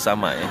 masalah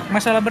bersama ya.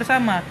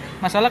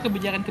 Masalah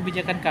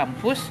kebijakan-kebijakan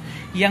kampus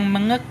yang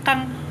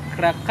mengekang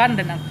gerakan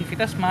dan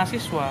aktivitas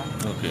mahasiswa.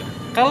 Oke.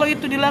 Kalau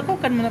itu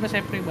dilakukan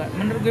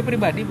menurut gue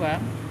pribadi,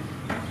 Bang,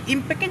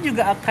 impact-nya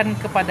juga akan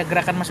kepada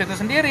gerakan mahasiswa itu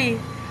sendiri.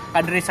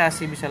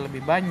 Kaderisasi bisa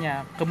lebih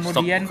banyak,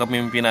 kemudian stok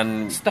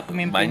kepemimpinan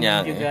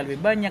banyak, juga lebih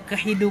banyak,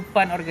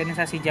 kehidupan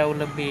organisasi jauh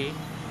lebih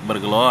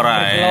bergelora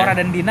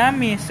dan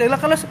dinamis.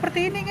 Kalau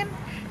seperti ini kan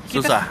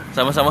susah,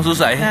 sama-sama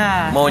susah ya.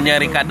 Nah, mau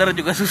nyari kader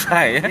juga susah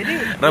ya.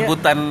 Jadi,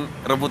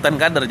 rebutan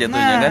kader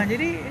jatuhnya kan.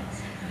 Jadi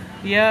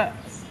ya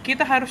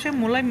kita harusnya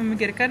mulai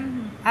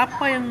memikirkan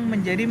apa yang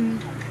menjadi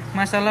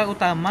masalah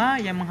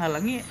utama yang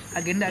menghalangi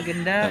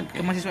agenda-agenda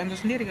kemahasiswaan itu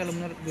sendiri, kalau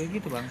menurut gue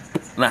gitu, Bang.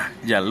 Nah,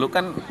 lu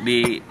kan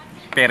di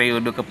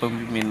periode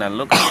kepemimpinan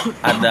lu kan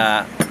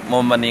ada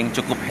momen yang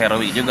cukup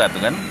heroik juga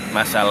tuh kan,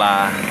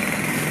 masalah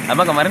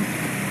apa kemarin?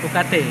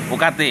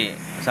 UKT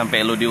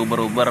sampai lu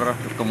diuber-uber,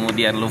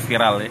 kemudian lu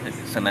viral ya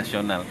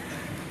senasional.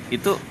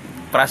 Itu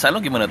perasaan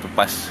lu gimana tuh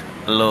pas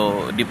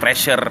lu di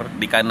pressure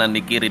di kanan,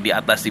 di kiri, di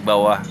atas, di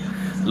bawah,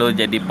 lu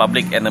jadi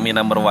public enemy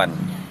number one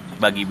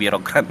bagi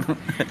birokrat?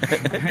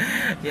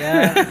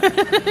 Ya,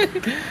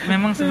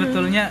 memang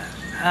sebetulnya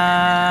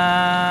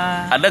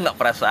ada nggak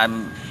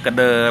perasaan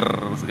keder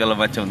segala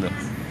macam tuh?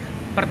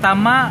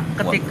 Pertama,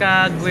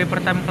 ketika gue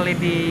pertama kali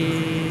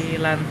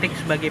dilantik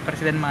sebagai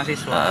presiden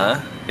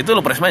mahasiswa, itu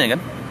lo presmanya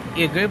kan?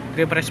 Iya,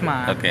 gue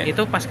presma. Okay.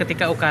 Itu pas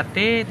ketika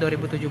UKT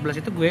 2017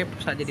 itu gue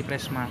saat jadi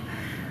presma.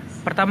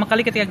 Pertama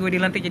kali ketika gue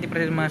dilantik jadi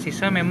presiden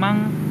mahasiswa,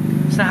 memang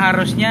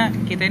seharusnya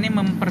kita ini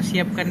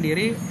mempersiapkan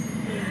diri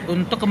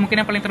untuk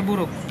kemungkinan paling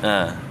terburuk.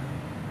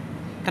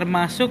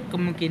 Termasuk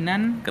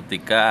kemungkinan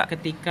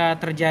ketika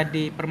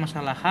terjadi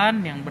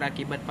permasalahan yang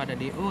berakibat pada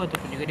DO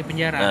ataupun juga di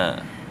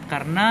penjara.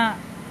 Karena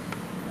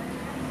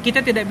kita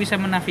tidak bisa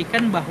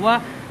menafikan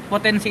bahwa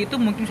potensi itu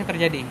mungkin bisa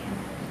terjadi.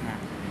 Nah,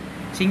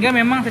 sehingga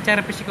memang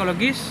secara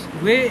psikologis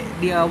gue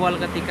di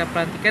awal ketika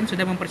pelantikan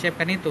sudah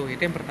mempersiapkan itu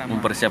yang pertama.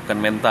 Mempersiapkan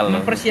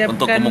mental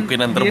untuk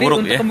kemungkinan terburuk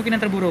ya. Untuk kemungkinan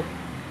terburuk.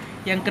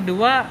 Yang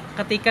kedua,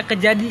 ketika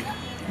kejadian,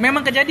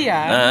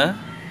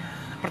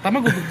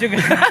 pertama gugup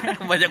juga.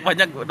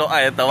 Banyak doa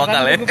ya,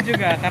 tawakal ya. Gugup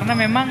juga karena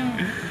memang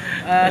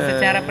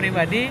secara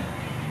pribadi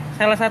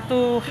salah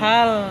satu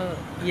hal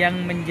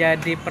yang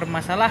menjadi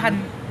permasalahan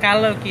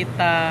kalau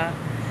kita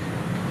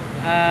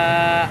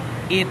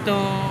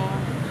itu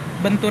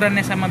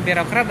benturannya sama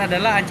birokrat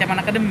adalah ancaman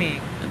akademik.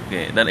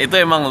 Oke, dan itu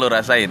emang lo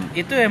rasain?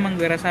 Itu emang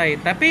gue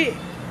rasain. Tapi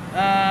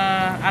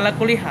ala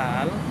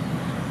kulihal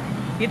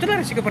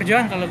itulah risiko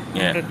perjuangan kalau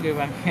menurut gue,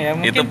 Bang. Ya,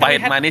 mungkin itu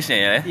pahit manisnya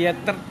ya. Ya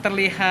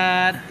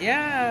terlihat ya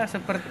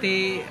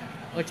seperti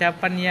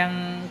ucapan yang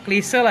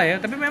klise lah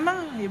ya, tapi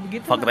memang ya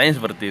begitu. Faktanya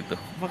seperti itu.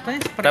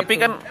 Tapi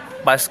itu. Kan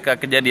pasca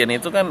kejadian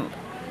itu kan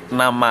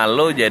nama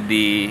lo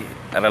jadi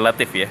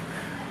relatif ya.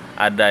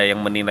 Ada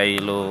yang menilai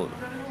lo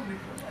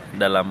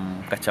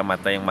dalam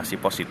kacamata yang masih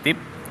positif,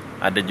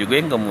 ada juga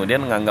yang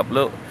kemudian menganggap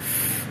lo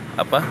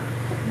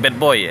bad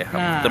boy ya.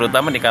 Nah,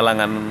 terutama di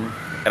kalangan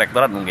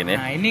rektorat mungkin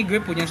ya. Nah, ini gue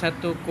punya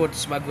satu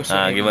quotes bagus.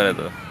 Nah, gimana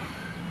tuh?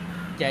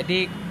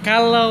 Jadi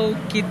kalau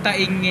kita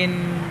ingin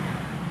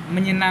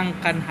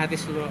menyenangkan hati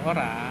seluruh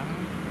orang,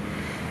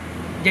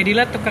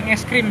 jadilah tukang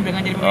es krim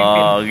dengan jadi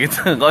pemimpin. Oh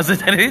gitu, gak usah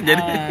jadi.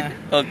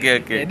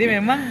 Oke. Jadi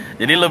memang.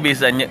 Jadi lo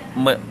bisa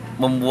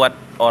membuat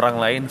orang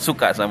lain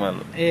suka sama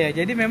lo.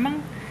 Iya, jadi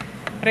memang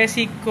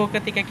resiko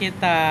ketika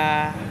kita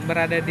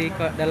berada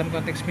dalam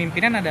konteks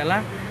pemimpinan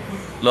adalah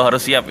lo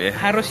harus siap ya.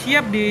 Harus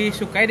siap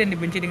disukai dan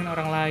dibenci dengan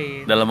orang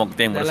lain. Dalam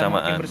waktu yang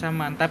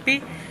bersamaan. Tapi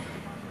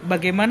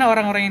bagaimana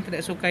orang-orang yang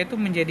tidak suka itu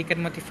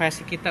menjadikan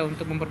motivasi kita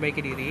untuk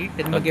memperbaiki diri,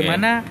 dan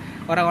bagaimana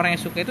orang-orang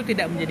yang suka itu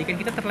tidak menjadikan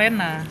kita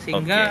terlena,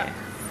 sehingga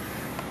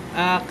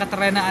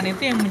keterlenaan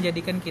itu yang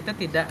menjadikan kita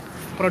tidak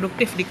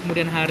produktif di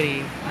kemudian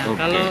hari. Nah,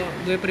 kalau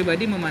gue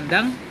pribadi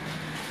memandang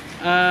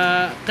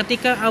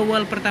ketika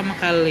awal pertama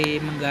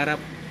kali menggarap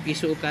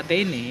isu UKT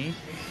ini,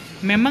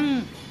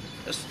 memang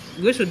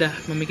gue sudah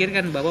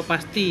memikirkan bahwa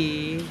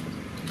pasti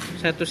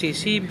satu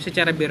sisi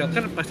secara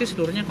birokrat pasti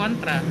seluruhnya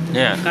kontra.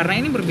 Ya. Karena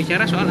ini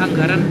berbicara soal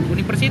anggaran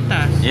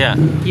universitas. Ya.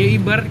 Ya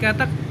ibarat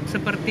kata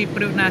seperti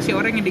nasi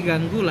orang yang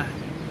diganggu lah.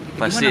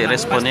 Pasti Gimana, Pak?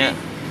 responnya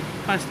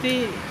pasti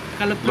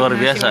kalau luar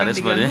nasi biasa orang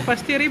responnya. diganggu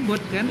pasti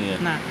ribut kan. Iya.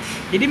 Nah,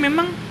 jadi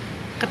memang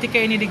ketika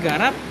ini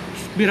digarap,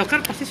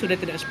 birokrat pasti sudah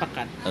tidak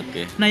sepakat.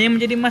 Oke. Nah, yang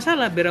menjadi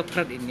masalah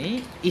birokrat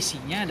ini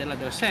isinya adalah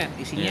dosen,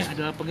 isinya Iya.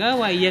 adalah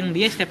pegawai yang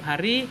dia setiap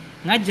hari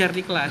ngajar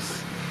di kelas.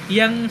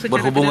 Yang secara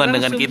Berhubungan tidak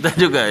dengan langsung, kita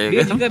juga ya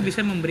dia kan? juga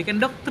bisa memberikan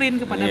doktrin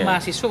kepada Iya.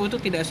 mahasiswa untuk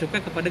tidak suka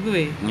kepada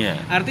gue. Iya.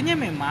 Artinya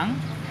memang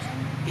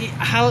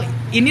hal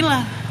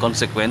inilah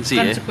Konsekuensi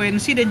ya.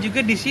 konsekuensi dan juga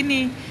di sini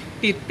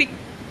titik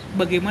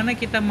bagaimana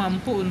kita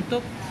mampu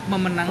untuk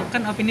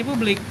memenangkan opini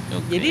publik.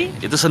 Oke. Jadi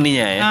itu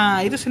seninya ya. nah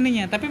itu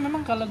seninya. Tapi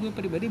memang kalau gue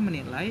pribadi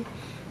menilai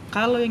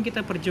kalau yang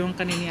kita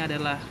perjuangkan ini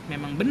adalah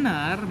memang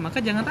benar,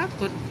 maka jangan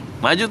takut,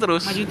 Maju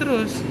terus. maju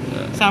terus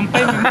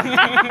sampai memang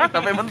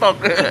Sampai mentok.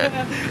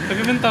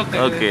 tapi mentok. Ya.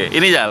 Oke,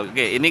 ini Jal.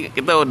 Oke, ini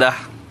kita udah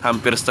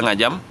hampir setengah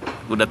jam,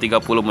 udah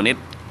 30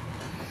 menit.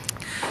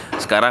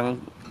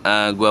 Sekarang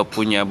gua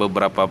punya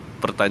beberapa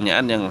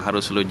pertanyaan yang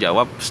harus lu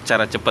jawab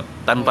secara cepat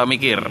tanpa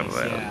mikir.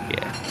 Siap. Oke.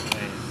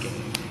 Oke.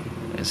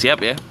 Siap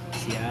ya?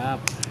 Siap.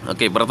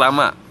 Oke,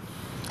 pertama.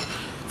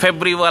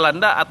 Febri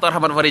Walanda atau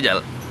Rahmat Farizal?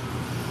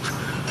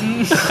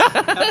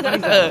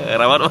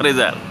 Rahmat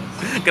Farizal.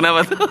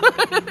 Kenapa tuh?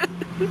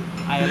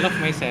 I love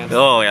myself.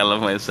 Oh, I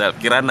love myself.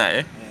 Kirana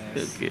ya.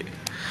 Oke.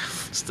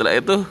 Setelah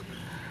itu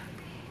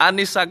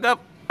Anis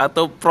Sagap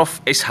atau Prof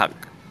Ishak?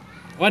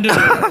 Waduh.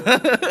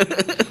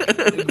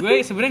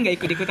 Gue sebenarnya nggak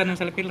ikut-ikutan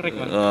masalah pilrek,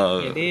 Bang.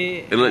 Oh.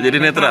 Jadi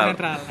netral.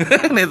 netral.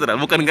 Netral,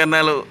 bukan karena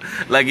lu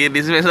lagi di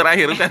semester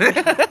akhir kan?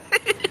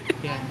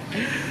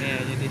 Ya,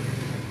 jadi.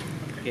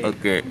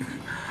 Oke.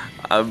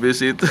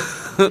 Habis itu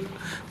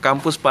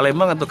kampus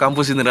Palembang atau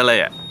kampus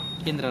Indralaya?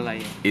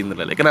 Indralaya.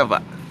 Indralaya. Kenapa?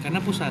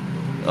 Karena pusat.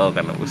 Oh,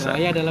 karena pusat.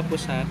 Indralaya adalah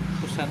pusat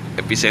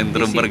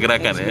Epicentrum Di situ-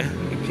 pergerakan ya.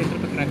 Epicentrum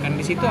pergerakan.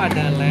 Di situ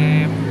ada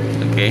lab,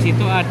 Oke. di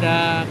situ ada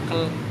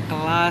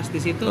kelas, di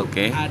situ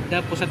Oke. ada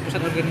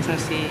pusat-pusat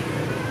organisasi.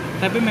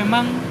 Tapi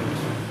memang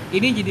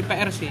ini jadi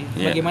PR sih.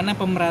 Iya. Bagaimana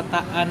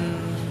pemerataan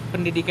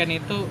pendidikan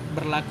itu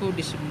berlaku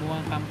di semua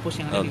kampus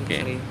yang ada di Oke.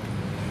 Unsri.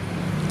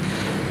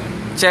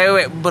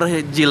 Cewek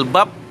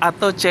berjilbab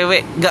atau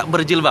cewek nggak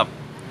berjilbab?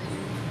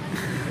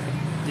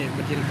 Jadi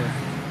berjilbab.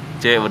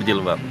 Cewek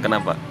berjilbab.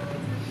 Kenapa?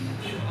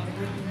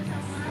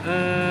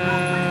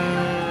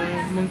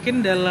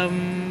 Mungkin dalam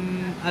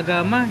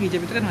agama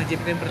hijab itu kan wajib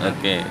yang pertama.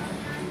 Oke.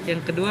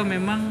 Yang kedua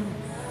memang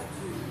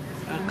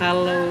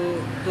kalau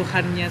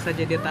Tuhannya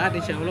saja dia taat,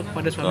 insya Allah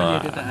kepada suami Wah,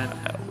 dia taat.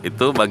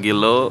 itu bagi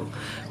lo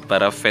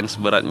para fans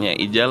beratnya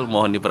Ijal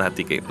mohon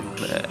diperhatikan.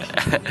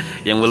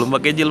 Yang belum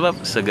pakai jilbab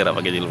segera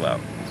pakai jilbab.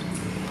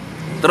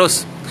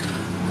 Terus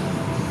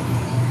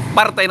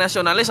partai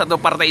nasionalis atau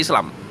partai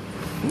Islam?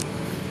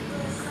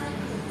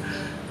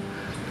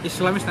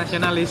 Islamis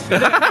nasionalis.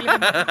 Ada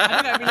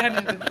nggak pilihan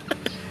itu?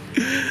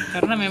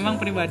 Karena memang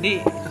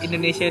pribadi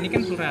Indonesia ini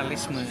kan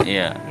pluralisme.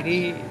 Iya. Jadi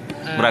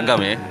Beragam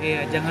ya?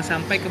 Iya, jangan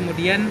sampai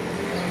kemudian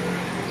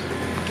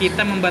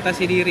kita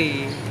membatasi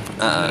diri.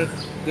 Menurut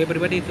gue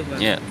pribadi itu, Bang.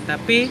 Iya.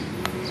 Tapi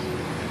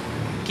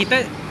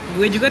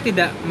gue juga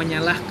tidak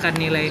menyalahkan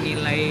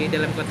nilai-nilai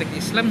dalam konteks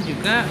Islam,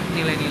 juga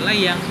nilai-nilai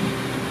yang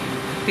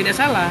tidak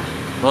salah.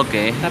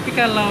 Oke. Tapi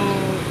kalau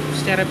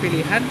secara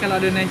pilihan,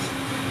 kalau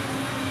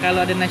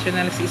ada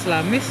nasionalis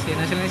Islamis, ya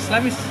nasionalis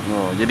Islamis.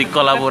 Oh, jadi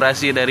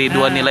kolaborasi dari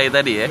dua nilai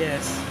tadi ya?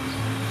 Yes.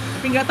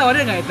 Tapi nggak tahu ada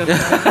nggak itu.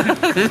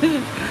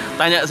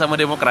 Tanya sama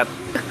Demokrat.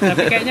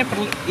 Tapi kayaknya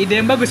ide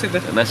yang bagus itu.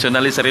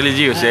 Nasionalis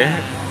religius ya.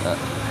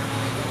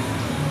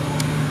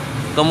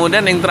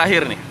 Kemudian yang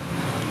terakhir nih,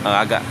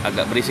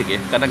 agak berisik ya,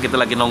 karena kita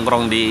lagi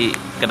nongkrong di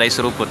kedai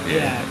seruput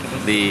ya. Iya,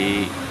 Di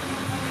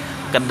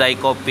kedai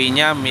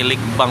kopinya milik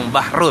Bang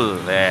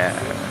Bahrul ya.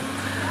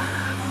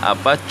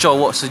 Apa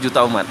cowok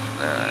sejuta umat.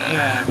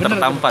 Iya,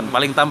 bener, Tertampan,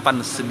 paling tampan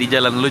di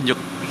Jalan Lunjuk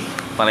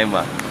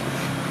Palembang.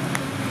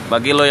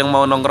 Bagi lo yang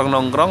mau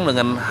nongkrong-nongkrong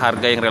dengan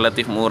harga yang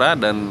relatif murah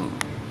dan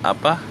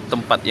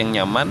tempat yang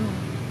nyaman,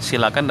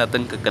 silakan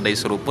datang ke kedai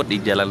seruput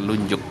di Jalan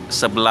Lunjuk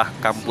sebelah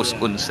kampus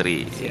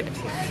Unsri. Siap.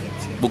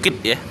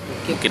 Bukit ya,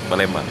 Bukit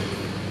Palembang.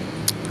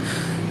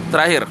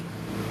 Terakhir,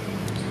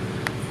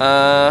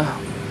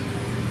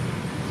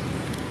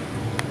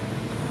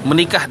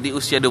 menikah di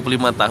usia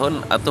 25 tahun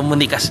atau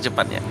menikah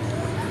secepatnya?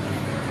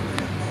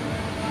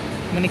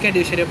 Menikah di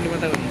usia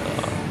 25 tahun.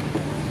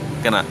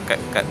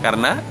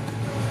 Karena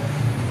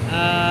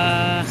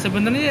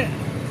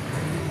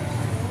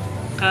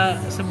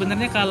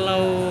sebenarnya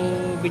kalau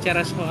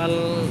bicara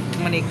soal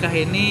menikah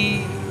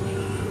ini,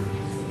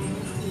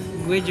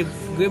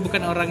 gue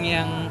bukan orang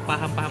yang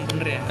paham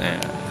bener ya.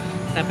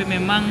 Tapi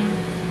memang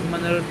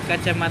menurut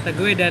kacamata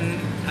gue dan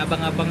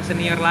abang-abang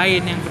senior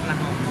lain yang pernah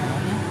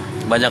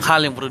ngomong, banyak hal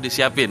yang perlu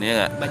disiapin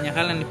ya nggak? banyak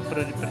hal yang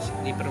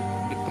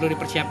perlu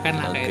dipersiapkan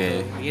lah kayak itu.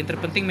 Yang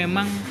terpenting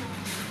memang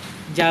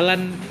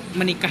jalan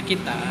menikah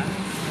kita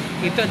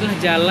itu adalah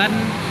jalan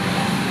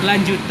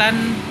lanjutan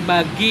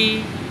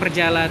bagi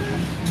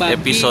bagi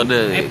episode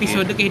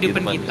kehidupan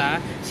kehidupan kita,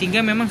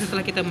 sehingga memang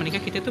setelah kita menikah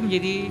kita tuh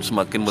menjadi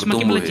semakin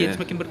bertumbuh melejit, ya.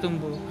 semakin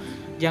bertumbuh.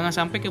 Jangan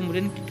sampai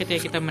kemudian ketika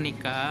kita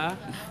menikah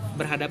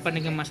berhadapan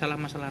dengan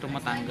masalah-masalah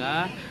rumah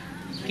tangga,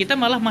 kita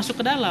malah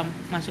masuk ke dalam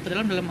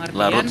dalam artian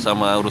Larut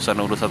sama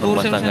urusan-urusan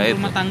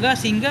rumah tangga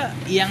itu. Sehingga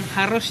yang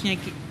harusnya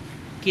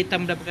kita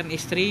mendapatkan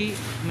istri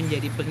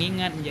menjadi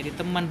pengingat, menjadi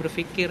teman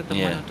berpikir,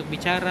 teman untuk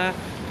bicara,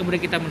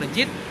 kemudian kita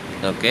melejit,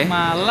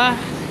 malah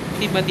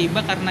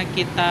tiba-tiba karena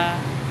kita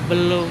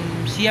belum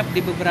siap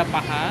di beberapa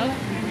hal,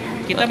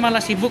 kita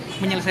malah sibuk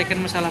menyelesaikan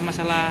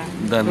masalah-masalah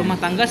rumah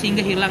tangga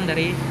sehingga hilang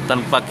dari,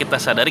 tanpa kita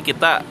sadari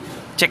kita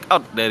check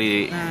out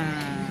dari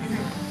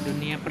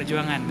dunia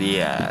perjuangan.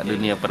 Iya,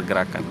 dunia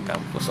pergerakan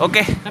kampus.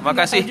 Oke,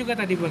 makasih. Juga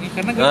tadi Bang,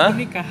 karena belum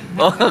nikah.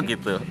 Oh,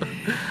 gitu.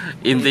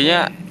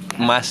 Intinya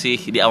masih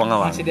di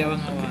awang-awang.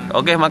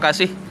 Oke,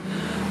 makasih.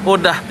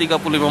 Udah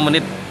 35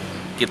 menit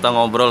kita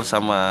ngobrol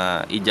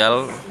sama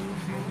Ijal,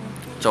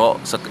 cowok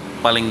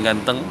paling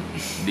ganteng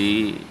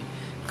di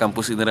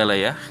kampus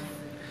Indralaya.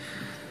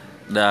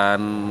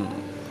 Dan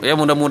ya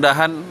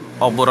mudah-mudahan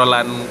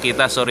obrolan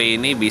kita sore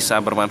ini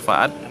bisa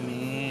bermanfaat.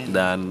 Amin.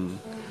 Dan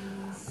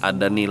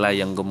ada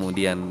nilai yang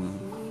kemudian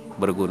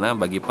berguna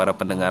bagi para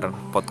pendengar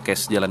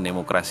podcast Jalan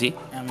Demokrasi.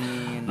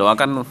 Amin.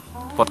 Doakan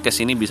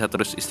podcast ini bisa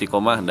terus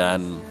istiqomah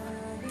dan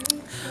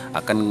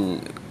akan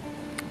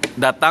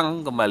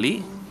datang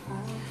kembali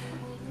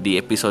di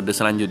episode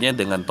selanjutnya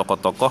dengan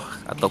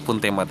tokoh-tokoh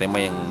ataupun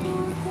tema-tema yang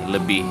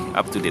lebih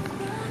up to date.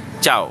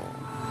 Ciao.